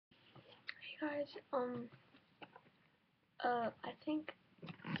Guys, I think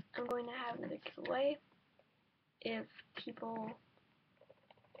I'm going to have another giveaway if people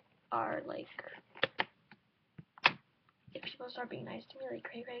are like, if people start being nice to me, like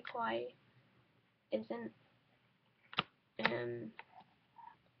kraykraykawaii isn't, and,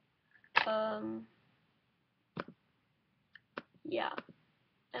 yeah,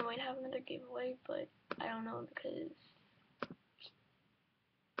 I might have another giveaway, but I don't know because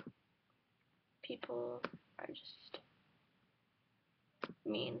people are just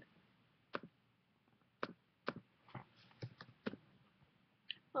mean.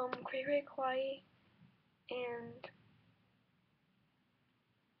 kraykraykawaii and,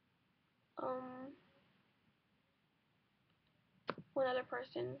 one other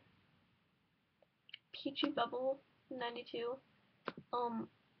person, Peachy Bubble 92.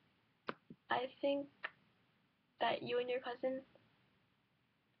 I think that you and your cousin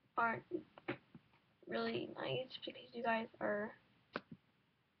aren't really nice because you guys are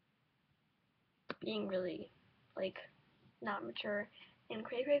being really, like, not mature. And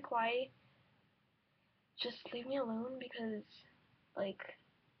kraykraykawaii, just leave me alone because, like,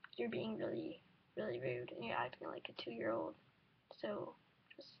 you're being really, really rude and you're acting like a 2-year-old. So,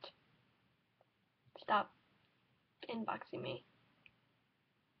 just stop inboxing me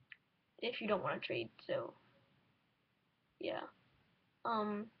if you don't want to trade. So, yeah.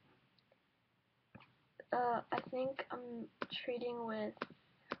 I think I'm trading with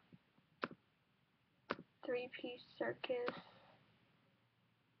 3-piece circus.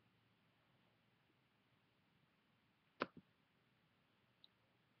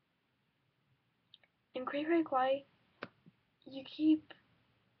 And kraykraykawaii, you keep,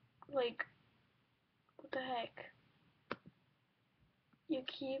 like, what the heck? You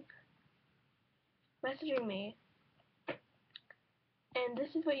keep messaging me, and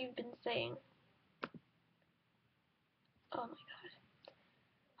this is what you've been saying. Oh my god.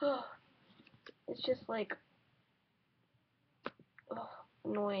 Oh, it's just like, oh,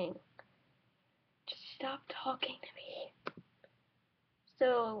 annoying. Just stop talking to me.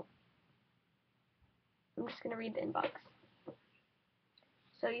 So, I'm just gonna read the inbox.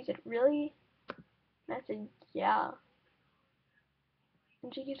 So you said, really? And I said, yeah.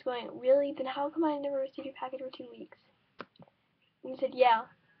 And she keeps going, really? Then how come I never received your package for 2 weeks? And you said, yeah.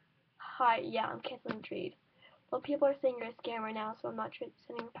 Hi, yeah, I'm canceling the trade. Well, people are saying you're a scammer now, so I'm not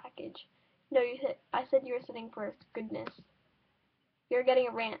sending a package. No, I said you were sending for goodness. You're getting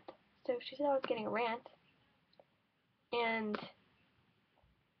a rant. So she said I was getting a rant. And,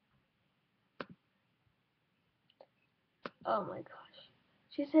 oh my gosh.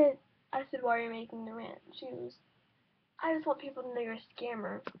 She said, I said, why are you making the rant? She goes, I just want people to know you're a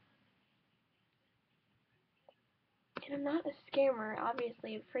scammer. And I'm not a scammer,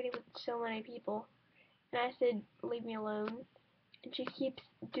 obviously. I've traded with so many people. And I said, leave me alone. And she keeps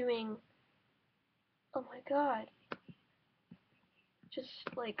doing, oh my god. Just,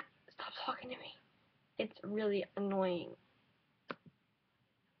 like, stop talking to me. It's really annoying.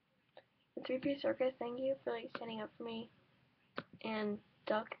 The 3-piece circus, thank you for, like, standing up for me. And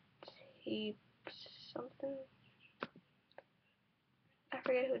duct tape something. I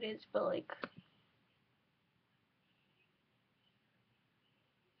forget who it is, but, like,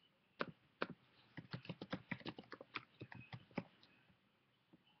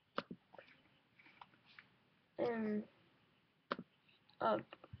 and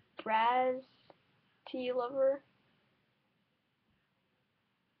Braz tea lover.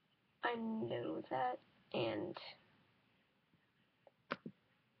 I know that, and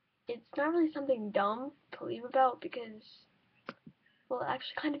it's not really something dumb to leave about because, well, it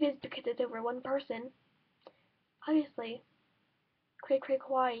actually kind of is because it's over one person. Obviously,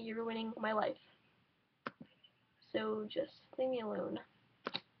 kraykraykawaii, you're ruining my life. So just leave me alone.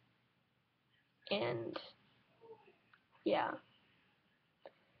 And yeah.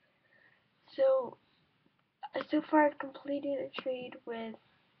 So far I've completed a trade with,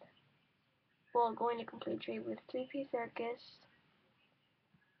 well, going to complete a trade with 3-piece circus,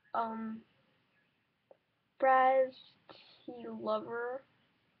 Braz tea lover,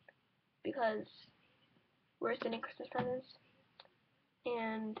 because we're sending Christmas presents,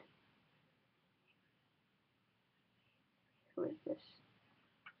 and who is this?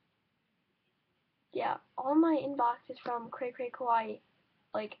 Yeah, all my inbox is from kraykraykawaii,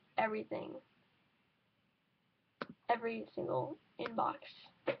 like everything. Every single inbox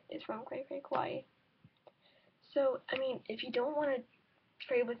is from kraykraykawaii. So, I mean, if you don't want to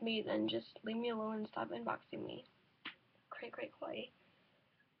trade with me, then just leave me alone and stop inboxing me. kraykraykawaii.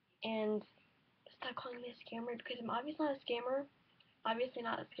 And stop calling me a scammer because I'm obviously not a scammer. Obviously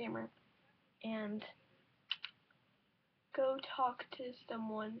not a scammer. and go talk to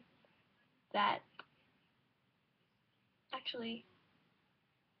someone that actually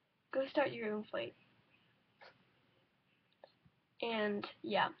go start your own fight. And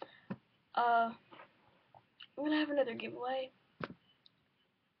yeah, I'm gonna have another giveaway,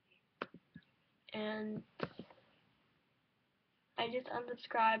 and I just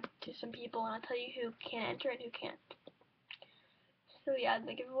unsubscribed to some people, and I'll tell you who can enter and who can't. So yeah,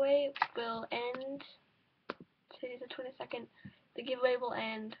 the giveaway will end. Today's the 22nd. The giveaway will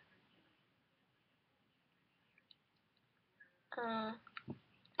end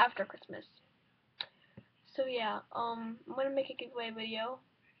after Christmas. So yeah, I'm gonna make a giveaway video,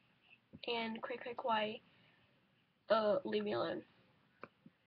 and kraykraykawaii, leave me alone.